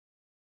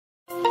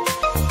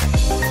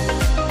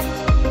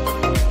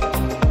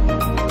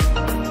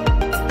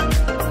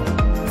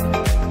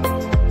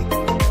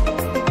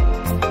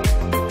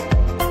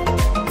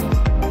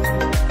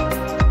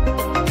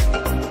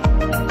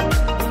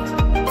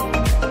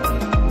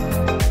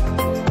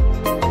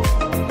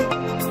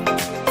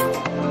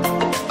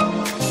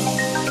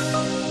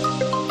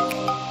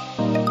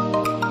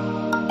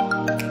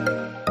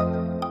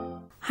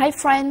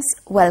friends,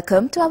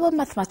 welcome to our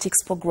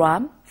mathematics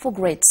program for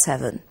grade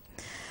 7.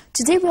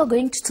 Today we are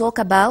going to talk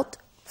about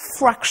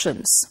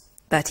fractions.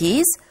 That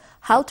is,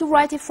 how to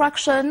write a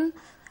fraction,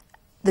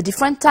 the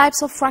different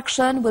types of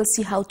fraction. We'll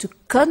see how to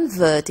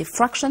convert a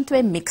fraction to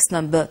a mixed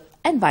number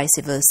and vice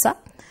versa.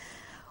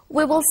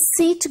 We will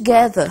see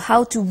together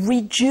how to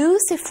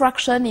reduce a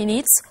fraction in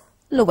its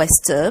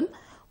lowest term.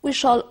 We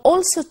shall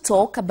also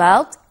talk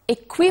about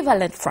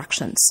equivalent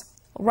fractions,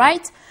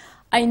 right?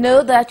 I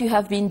know that you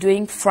have been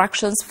doing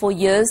fractions for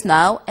years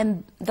now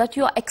and that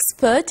you are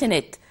expert in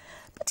it,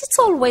 but it's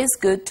always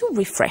good to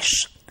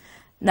refresh.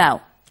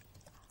 Now,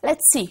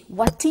 let's see,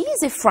 what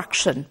is a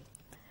fraction?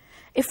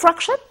 A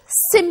fraction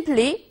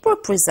simply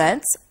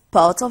represents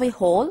part of a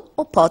whole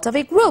or part of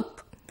a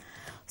group.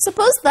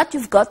 Suppose that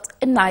you've got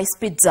a nice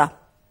pizza,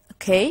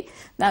 okay?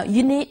 Now,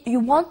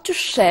 you want to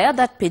share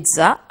that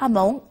pizza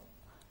among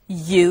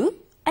you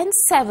and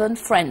 7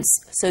 friends.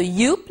 So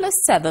you plus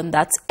 7,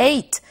 that's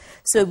 8.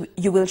 So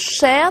you will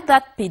share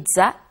that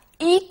pizza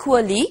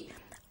equally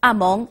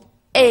among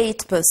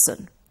 8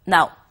 persons.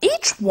 Now,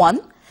 each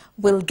one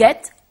will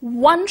get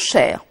 1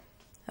 share,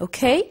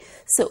 okay?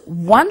 So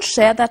 1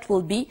 share, that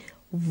will be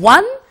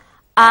 1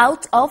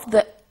 out of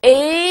the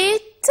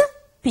 8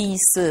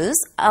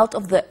 pieces, out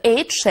of the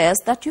 8 shares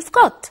that you've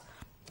got.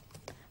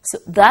 So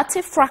that's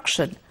a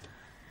fraction.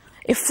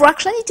 A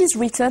fraction, it is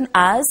written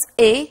as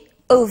A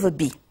over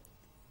B.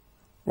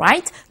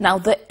 Right? Now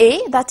the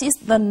A, that is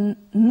the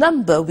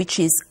number which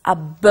is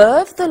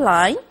above the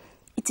line,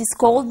 it is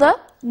called the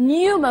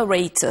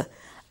numerator.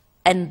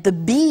 And the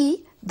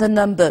B, the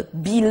number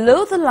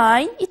below the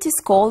line, it is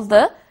called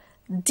the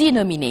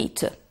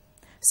denominator.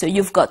 So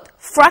you've got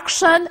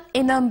fraction,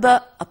 a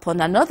number upon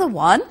another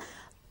one.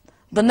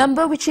 The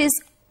number which is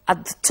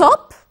at the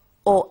top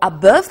or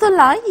above the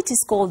line, it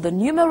is called the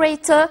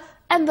numerator.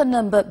 And the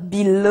number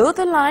below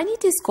the line,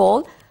 it is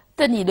called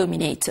the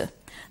denominator.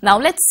 Now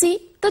let's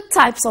see the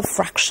types of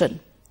fraction.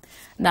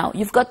 Now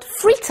you've got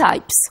 3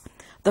 types.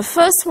 The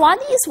first one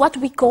is what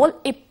we call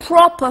a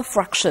proper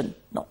fraction.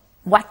 Now,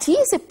 what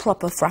is a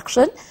proper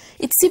fraction?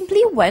 It's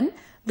simply when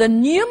the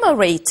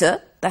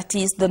numerator, that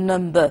is the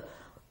number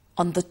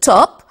on the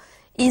top,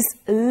 is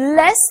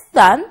less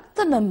than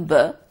the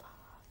number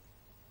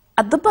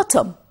at the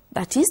bottom,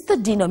 that is the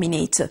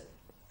denominator.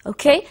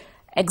 Okay?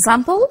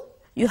 Example,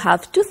 you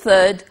have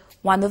 2/3,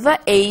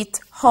 1/8,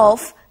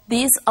 half.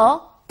 These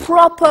are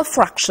proper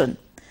fraction.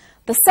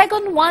 The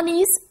second one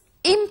is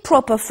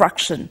improper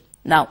fraction.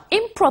 Now,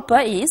 improper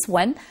is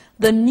when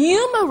the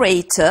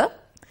numerator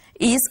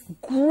is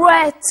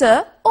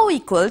greater or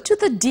equal to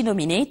the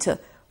denominator.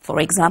 For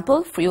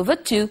example,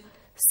 3/2,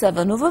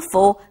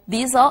 7/4.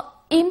 These are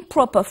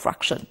improper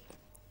fraction.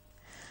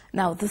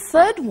 Now, the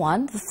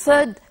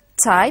third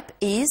type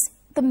is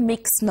the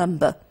mixed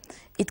number.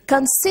 It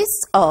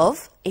consists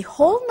of a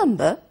whole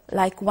number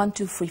like 1,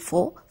 2, 3,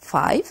 4,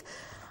 5,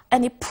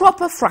 and a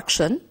proper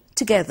fraction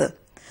together.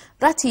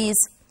 That is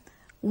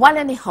 1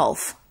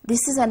 1/2.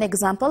 This is an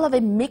example of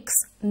a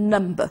mixed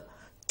number.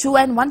 2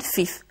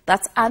 1/5.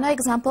 That's another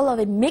example of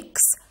a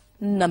mixed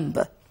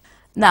number.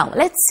 Now,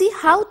 let's see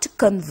how to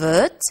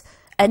convert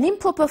an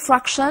improper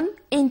fraction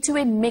into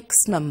a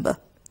mixed number.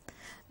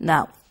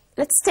 Now,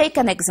 let's take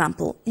an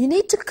example. You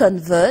need to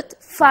convert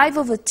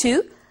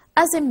 5/2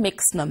 as a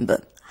mixed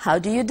number. How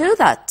do you do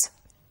that?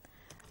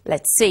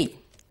 Let's see.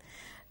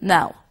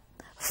 Now,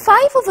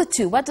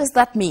 5/2, what does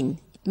that mean?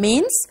 It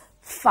means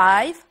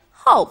 5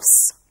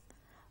 halves.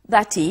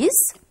 That is,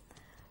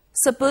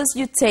 suppose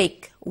you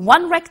take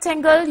one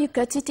rectangle, you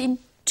cut it in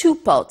 2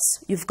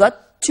 parts. You've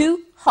got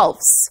 2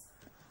 halves.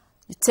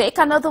 You take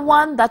another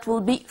one, that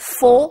will be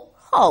 4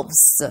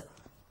 halves.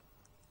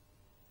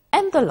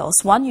 And the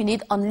last one, you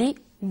need only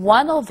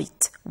 1 of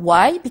it.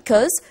 Why?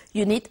 Because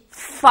you need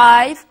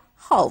 5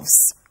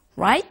 halves,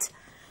 right?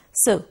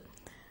 So,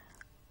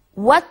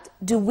 what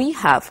do we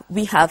have?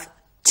 We have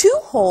 2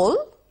 whole,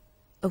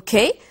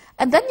 okay?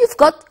 And then you've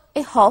got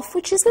a half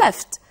which is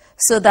left.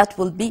 So that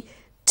will be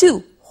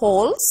 2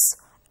 wholes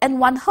and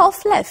 1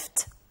 half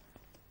left.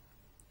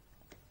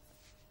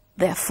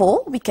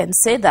 Therefore, we can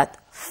say that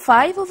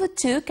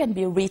 5/2 can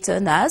be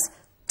written as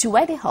 2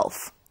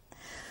 1/2.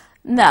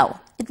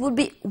 Now, it would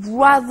be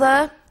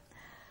rather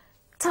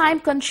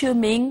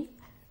time-consuming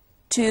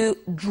to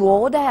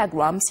draw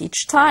diagrams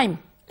each time.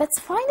 Let's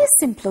find a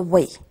simpler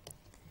way.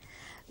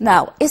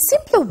 Now, a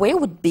simpler way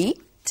would be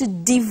to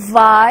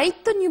divide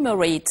the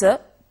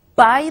numerator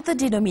by the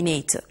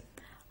denominator.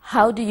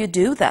 How do you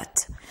do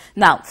that?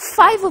 Now,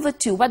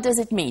 5/2, what does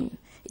it mean?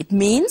 It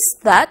means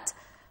that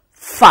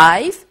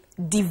 5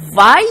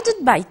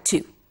 divided by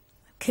 2.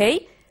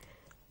 Okay?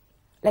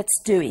 Let's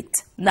do it.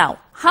 Now,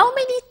 how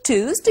many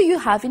 2's do you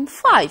have in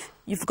 5?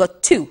 You've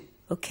got 2.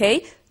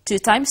 Okay? 2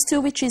 times 2,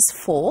 which is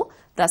 4.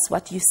 That's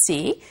what you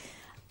see.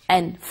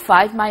 And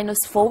 5 minus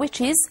 4,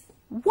 which is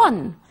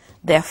 1.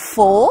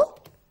 Therefore,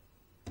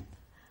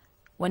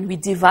 when we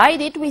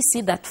divide it, we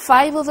see that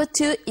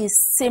 5/2 is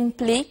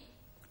simply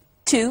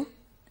 2,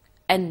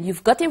 and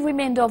you've got a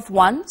remainder of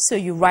 1, so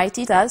you write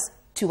it as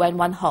 2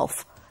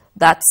 1/2.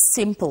 That's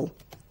simple.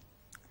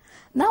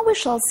 Now we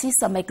shall see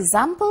some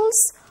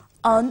examples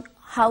on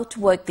how to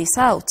work this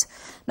out.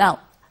 Now,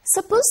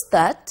 suppose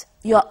that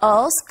you are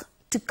asked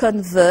to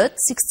convert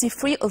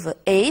 63 over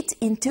 8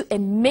 into a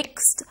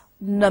mixed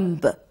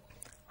number.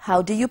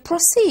 How do you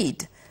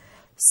proceed?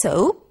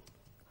 So,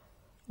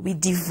 we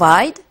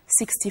divide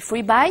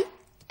 63 by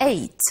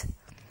 8.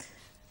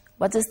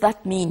 What does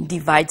that mean,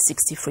 divide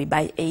 63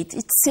 by 8?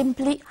 It's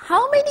simply,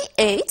 how many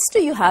 8s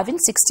do you have in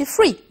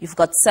 63? You've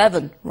got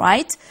 7,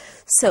 right?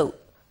 So,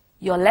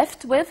 you're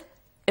left with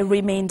a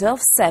remainder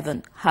of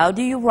 7. How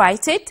do you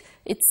write it?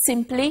 It's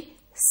simply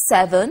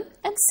 7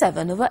 and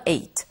 7 over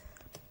 8.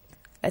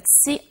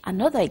 Let's see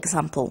another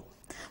example.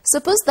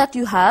 Suppose that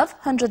you have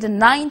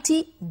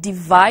 190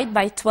 divided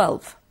by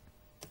 12.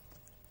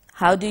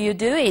 How do you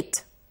do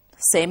it?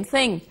 Same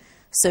thing.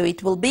 So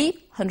it will be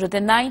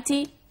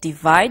 190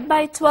 divided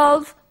by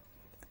 12.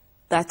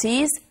 That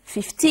is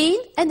 15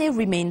 and a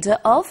remainder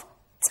of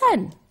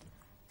 10.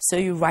 So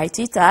you write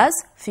it as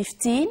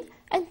 15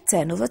 and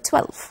 10 over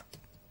 12.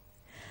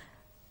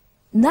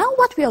 Now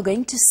what we are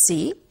going to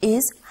see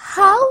is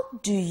how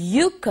do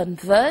you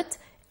convert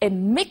a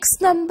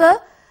mixed number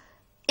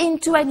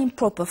into an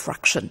improper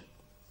fraction.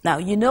 Now,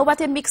 you know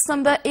what a mixed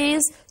number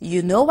is,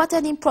 you know what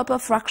an improper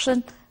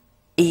fraction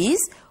is.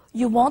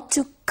 You want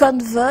to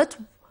convert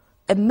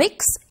a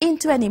mix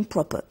into an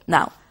improper.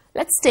 Now,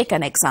 let's take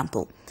an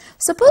example.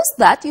 Suppose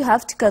that you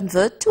have to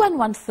convert 2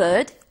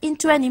 1/3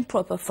 into an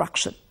improper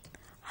fraction.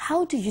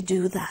 How do you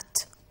do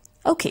that?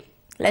 Okay,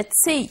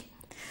 let's see.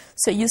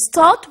 So you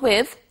start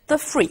with the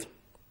 3,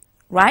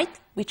 right,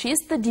 which is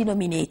the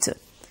denominator.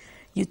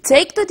 You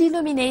take the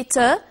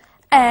denominator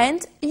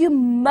and you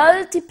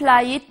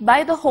multiply it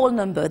by the whole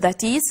number,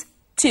 that is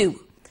 2.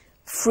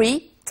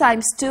 3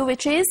 times 2,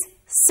 which is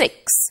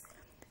 6.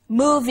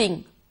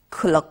 Moving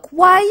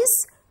clockwise,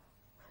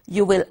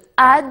 you will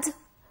add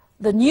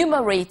the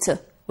numerator,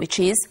 which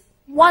is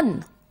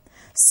 1.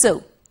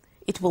 So,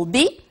 it will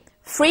be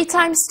 3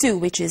 times 2,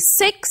 which is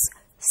 6.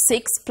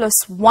 6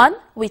 plus 1,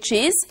 which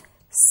is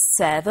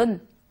 7.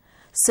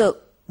 So,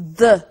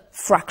 the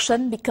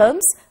fraction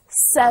becomes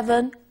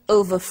 7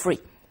 over 3.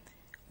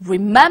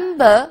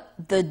 Remember,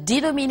 the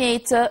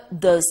denominator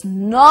does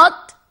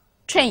not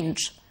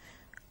change.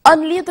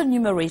 Only the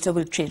numerator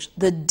will change.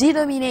 The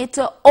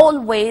denominator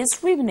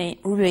always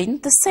remain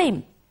the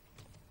same.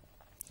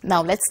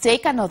 Now, let's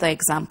take another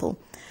example.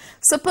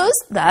 Suppose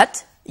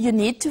that you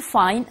need to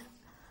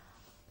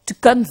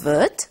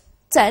convert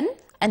 10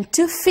 and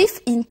 2/5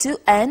 into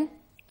an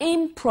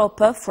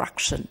improper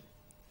fraction.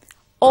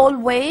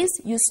 Always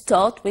you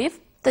start with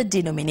the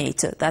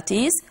denominator, that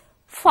is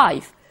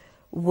 5.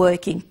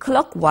 Working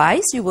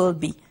clockwise, you will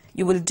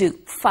do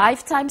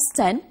 5 times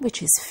 10,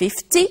 which is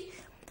 50,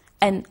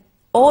 and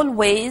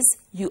always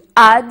you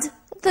add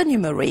the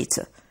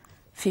numerator.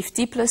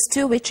 50 plus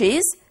 2, which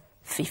is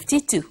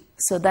 52.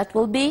 So that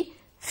will be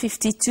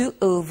 52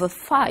 over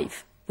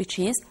 5, which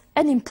is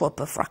an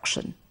improper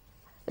fraction.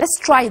 Let's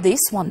try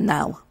this one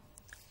now.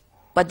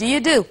 What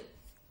do?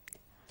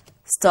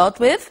 Start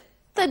with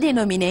the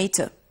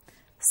denominator.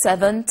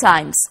 7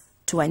 times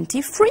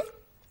 23.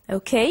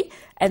 Okay,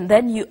 and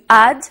then you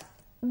add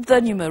the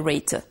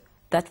numerator.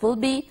 That will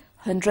be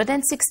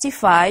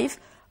 165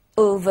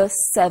 over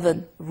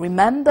 7.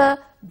 Remember,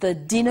 the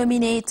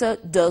denominator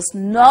does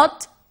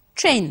not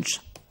change.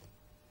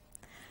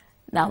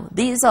 Now,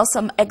 these are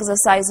some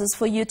exercises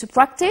for you to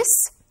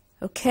practice.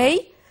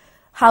 Okay,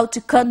 how to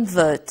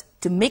convert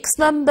to mixed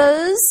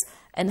numbers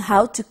and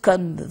how to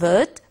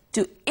convert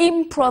to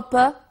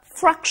improper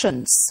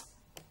fractions.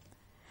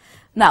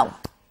 Now,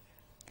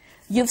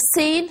 you've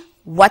seen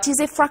what is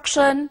a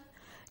fraction,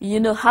 you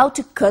know how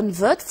to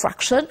convert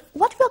fraction.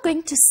 What we're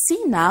going to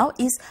see now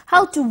is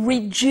how to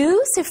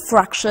reduce a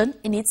fraction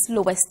in its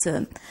lowest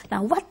term.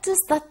 Now, what does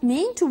that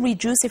mean, to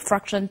reduce a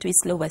fraction to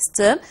its lowest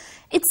term?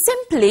 It's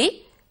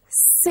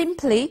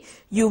simply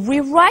you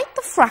rewrite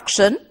the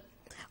fraction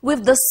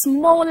with the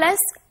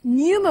smallest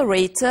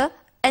numerator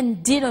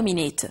and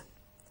denominator.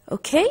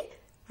 Okay,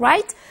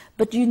 right?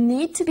 But you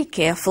need to be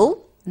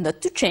careful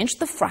not to change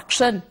the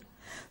fraction.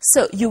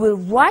 So you will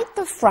write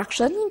the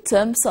fraction in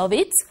terms of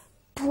its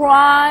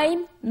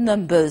prime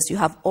numbers. You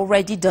have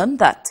already done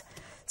that.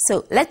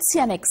 So let's see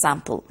an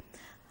example.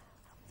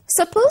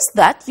 Suppose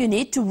that you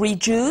need to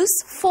reduce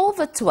 4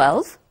 over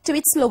 12 to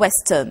its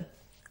lowest term.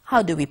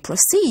 How do we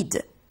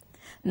proceed?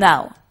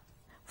 Now,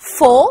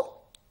 4,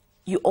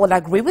 you all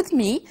agree with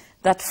me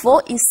that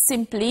 4 is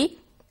simply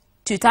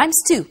 2 times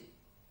 2.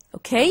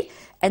 Okay?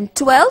 And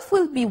 12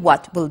 will be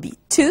what? Will be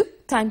 2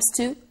 times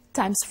 2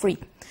 times 3.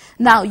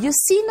 Now, you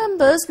see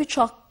numbers which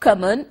are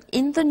common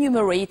in the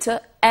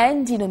numerator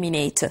and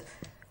denominator.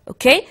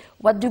 Okay?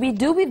 What do we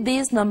do with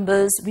these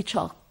numbers which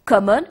are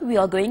common? We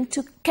are going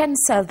to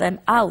cancel them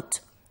out.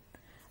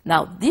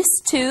 Now,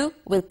 these 2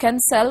 will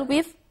cancel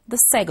with the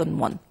second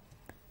one.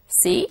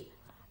 See?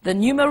 The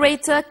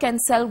numerator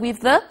cancel with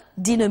the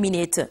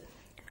denominator.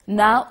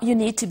 Now, you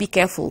need to be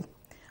careful.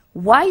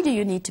 Why do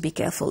you need to be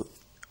careful?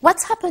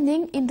 What's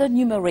happening in the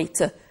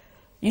numerator?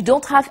 You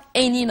don't have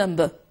any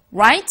number,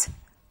 right?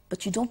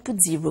 But you don't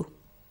put 0.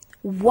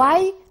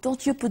 Why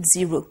don't you put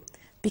 0?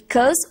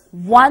 Because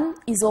 1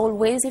 is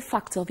always a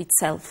factor of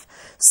itself.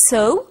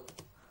 So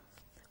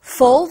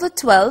 4 over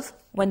 12,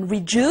 when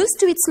reduced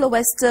to its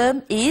lowest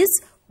term,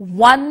 is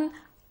 1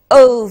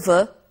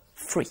 over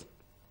 3.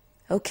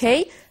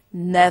 Okay?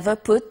 Never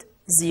put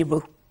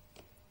 0.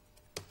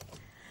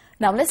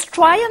 Now let's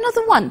try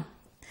another one.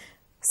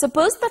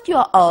 Suppose that you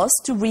are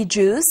asked to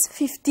reduce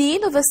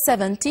 15 over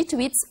 70 to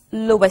its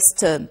lowest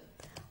term.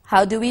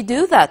 How do we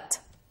do that?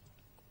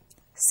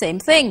 Same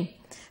thing.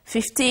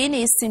 15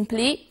 is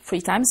simply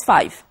 3 times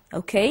 5.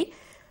 Okay?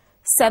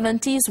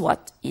 70 is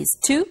what? Is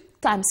 2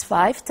 times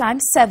 5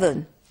 times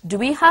 7. Do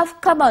we have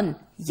common?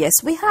 Yes,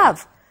 we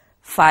have.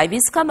 5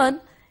 is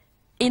common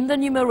in the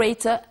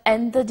numerator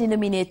and the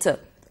denominator.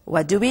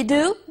 What do?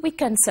 We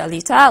cancel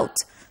it out.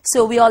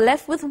 So we are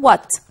left with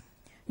what?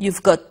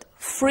 You've got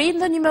 3 in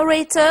the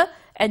numerator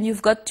and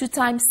you've got 2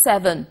 times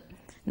 7.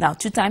 Now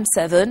 2 times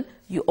 7,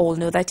 you all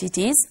know that it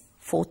is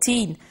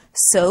 14.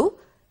 So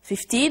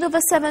 15 over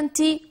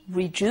 70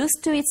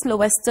 reduced to its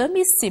lowest term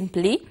is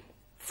simply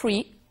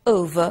 3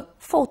 over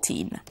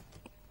 14.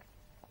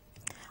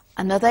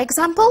 Another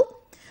example,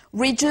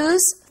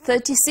 reduce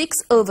 36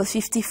 over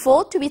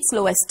 54 to its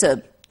lowest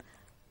term.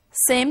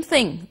 Same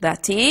thing,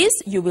 that is,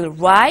 you will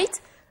write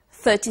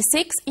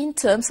 36 in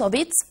terms of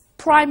its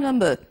prime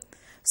number.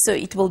 So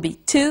it will be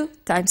 2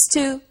 times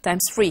 2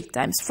 times 3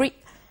 times 3.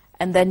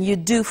 And then you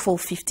do for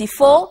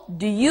 54.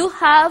 Do you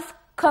have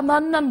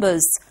common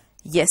numbers?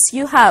 Yes,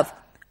 you have.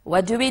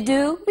 What do?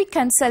 We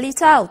cancel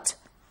it out.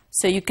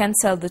 So you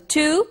cancel the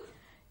 2,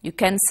 you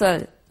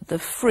cancel the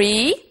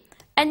 3,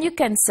 and you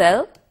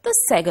cancel the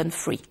second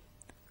 3.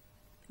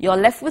 You're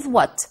left with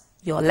what?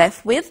 You're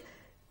left with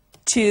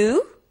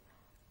 2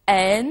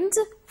 and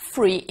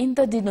 3 in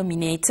the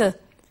denominator.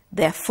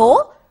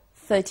 Therefore,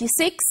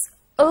 36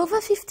 over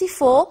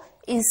 54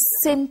 is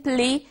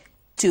simply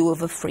 2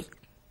 over 3.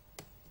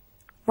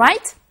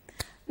 Right?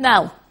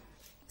 Now,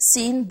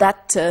 seeing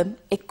that term,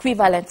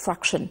 equivalent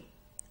fraction.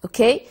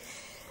 Okay?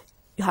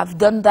 You have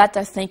done that,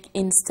 I think,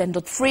 in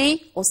Standard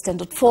 3 or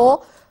Standard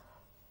 4.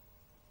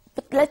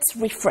 But let's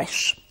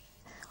refresh.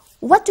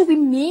 What do we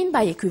mean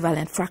by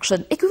equivalent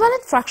fraction?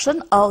 Equivalent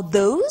fraction are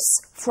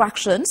those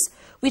fractions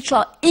which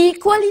are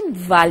equal in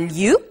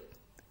value,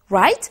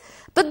 right?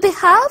 But they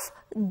have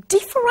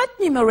different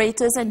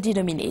numerators and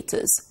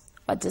denominators.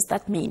 What does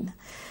that mean?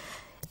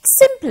 It's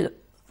simple.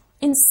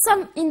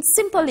 In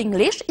simple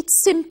English,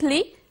 it's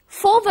simply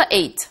 4 over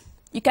 8.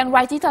 You can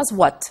write it as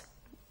what?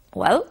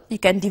 Well, you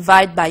can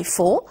divide by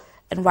 4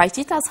 and write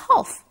it as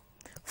half.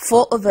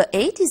 4 over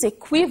 8 is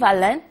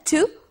equivalent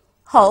to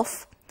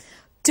half.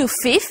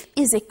 2/5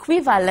 is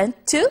equivalent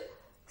to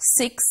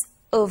 6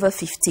 over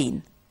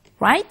 15,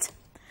 right?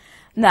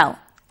 Now,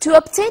 to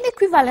obtain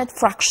equivalent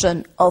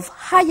fraction of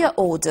higher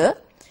order,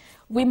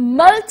 we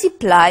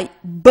multiply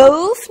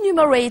both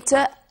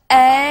numerator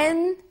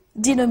and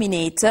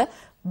denominator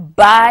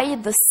by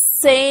the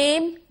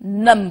same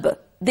number.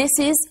 This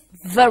is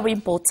very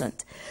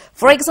important.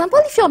 For example,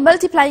 if you're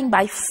multiplying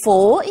by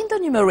 4 in the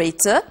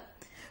numerator,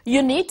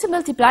 you need to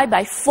multiply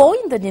by 4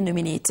 in the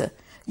denominator.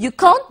 You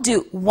can't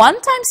do 1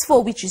 times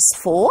 4, which is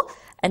 4,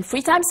 and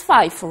 3 times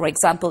 5, for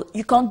example.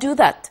 You can't do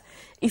that.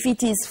 If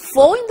it is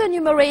 4 in the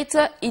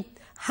numerator, it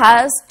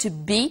has to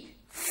be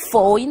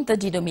 4 in the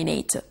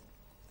denominator.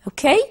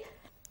 Okay?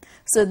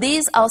 So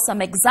these are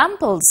some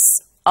examples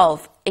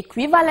of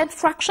equivalent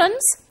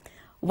fractions.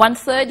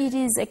 1/3 it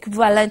is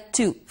equivalent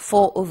to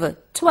 4 over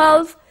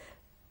 12.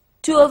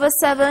 2 over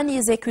 7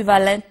 is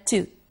equivalent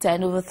to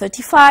 10 over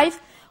 35.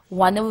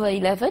 1 over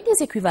 11 is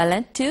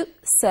equivalent to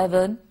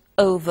 7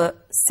 over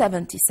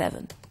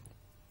 77.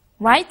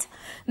 Right?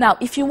 Now,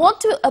 if you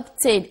want to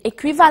obtain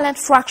equivalent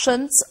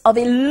fractions of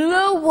a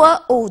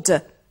lower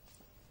order,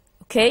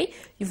 okay,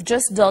 you've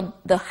just done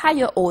the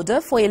higher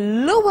order. For a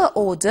lower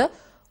order,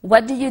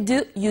 what do?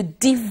 You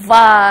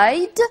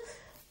divide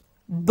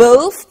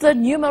both the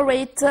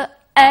numerator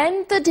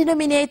and the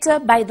denominator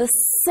by the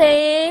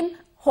same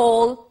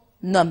whole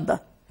number.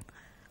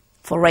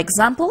 For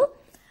example,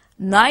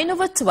 9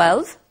 over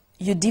 12,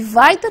 you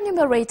divide the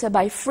numerator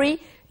by 3,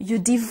 you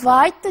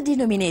divide the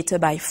denominator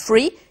by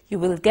 3, you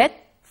will get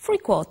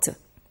 3/4.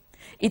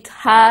 It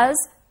has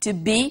to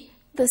be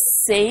the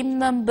same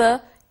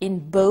number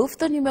in both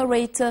the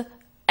numerator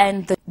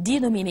and the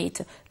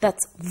denominator.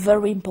 That's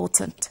very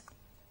important.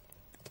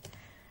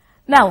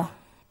 Now,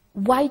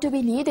 why do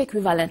we need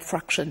equivalent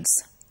fractions?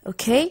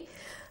 Okay?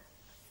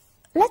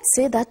 Let's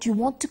say that you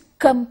want to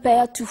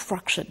compare two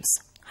fractions.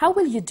 How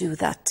will you do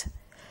that?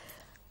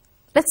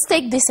 Let's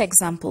take this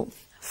example.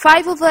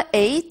 5 over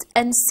 8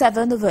 and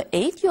 7 over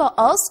 8. You are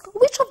asked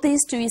which of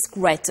these two is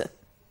greater.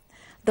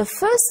 The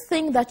first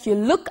thing that you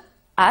look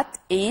at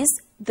is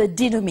the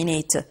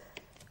denominator.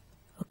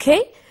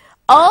 Okay?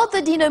 Are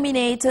the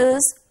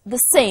denominators the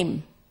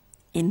same?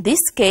 In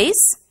this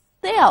case,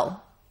 they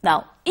are.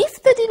 Now,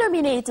 if the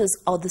denominators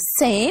are the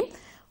same,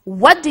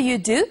 what do?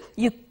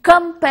 You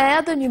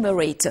compare the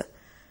numerator.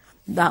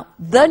 Now,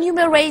 the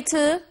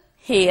numerator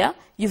here,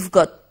 you've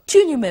got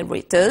two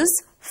numerators,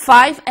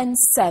 5 and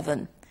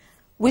 7.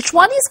 Which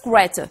one is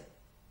greater?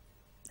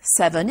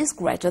 7 is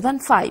greater than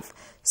 5.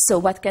 So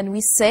what can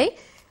we say?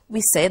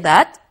 We say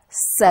that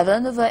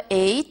 7 over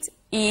 8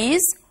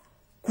 is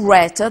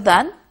greater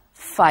than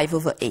 5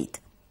 over 8.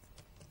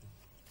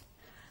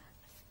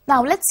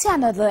 Now let's see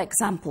another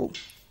example.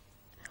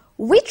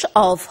 Which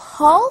of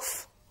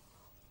half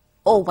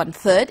or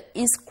 1/3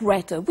 is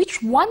greater?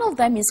 Which one of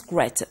them is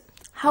greater?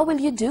 How will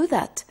you do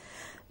that?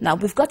 Now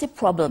we've got a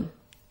problem.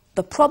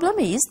 The problem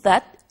is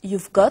that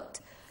you've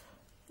got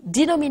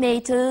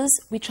denominators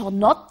which are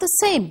not the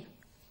same.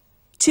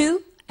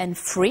 2 and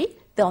 3,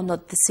 they are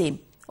not the same.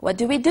 What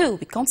do?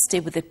 We can't stay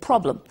with the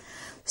problem.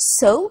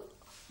 So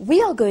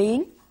we are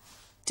going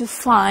to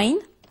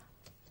find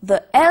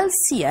the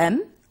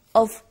LCM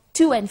of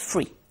 2 and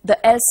 3. The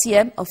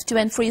LCM of 2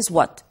 and 3 is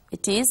what?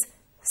 It is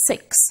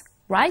 6,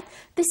 right?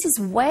 This is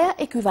where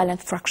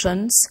equivalent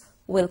fractions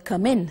will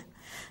come in.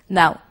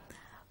 Now,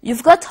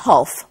 you've got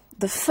half.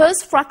 The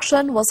first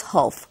fraction was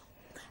half.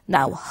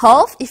 Now,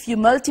 half, if you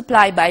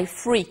multiply by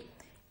 3,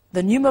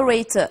 the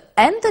numerator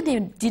and the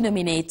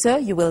denominator,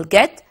 you will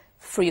get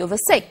 3 over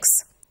 6.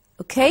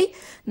 Okay?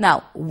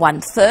 Now,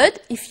 1/3,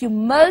 if you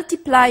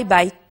multiply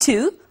by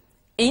 2,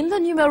 in the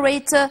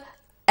numerator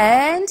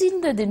and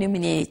in the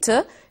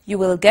denominator, you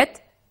will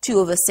get 2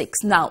 over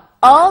 6. Now,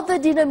 are the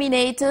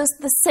denominators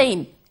the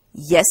same?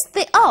 Yes,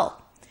 they are.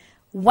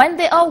 When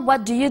they are,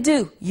 what do?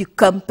 You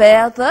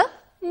compare the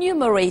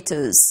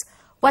numerators.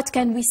 What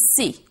can we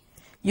see?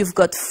 You've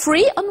got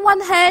 3 on one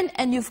hand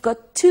and you've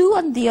got 2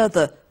 on the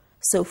other.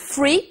 So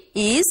 3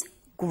 is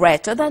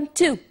greater than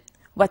 2.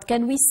 What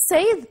can we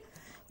say?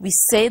 We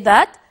say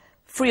that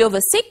 3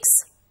 over 6,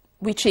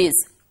 which is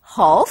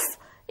half,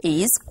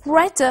 is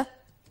greater.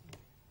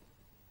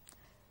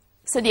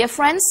 So dear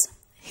friends,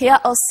 here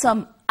are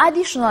some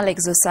additional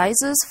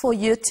exercises for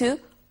you to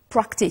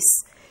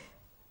practice.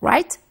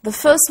 Right? The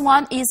first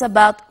one is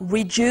about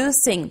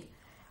reducing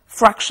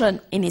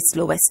fraction in its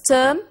lowest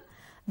term.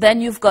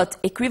 Then you've got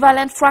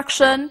equivalent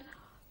fraction,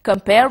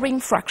 comparing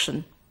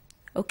fraction.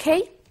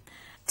 Okay?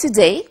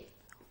 Today,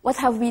 what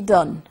have we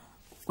done?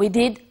 We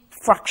did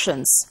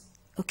fractions.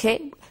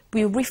 Okay?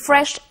 We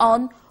refreshed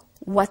on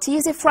what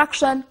is a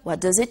fraction, what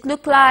does it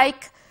look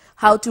like,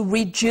 how to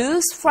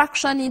reduce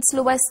fraction in its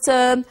lowest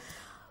term.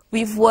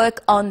 We've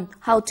worked on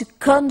how to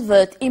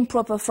convert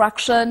improper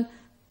fraction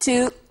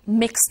to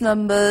mixed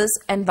numbers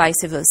and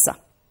vice versa.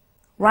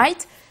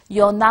 Right?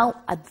 You're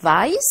now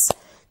advised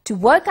to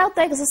work out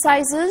the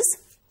exercises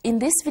in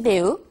this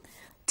video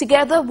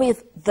together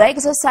with the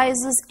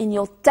exercises in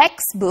your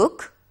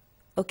textbook.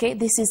 Okay,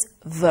 this is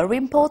very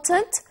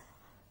important.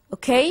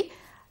 Okay,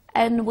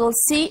 and we'll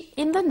see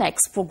in the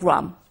next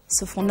program.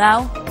 So for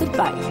now,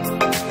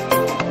 goodbye.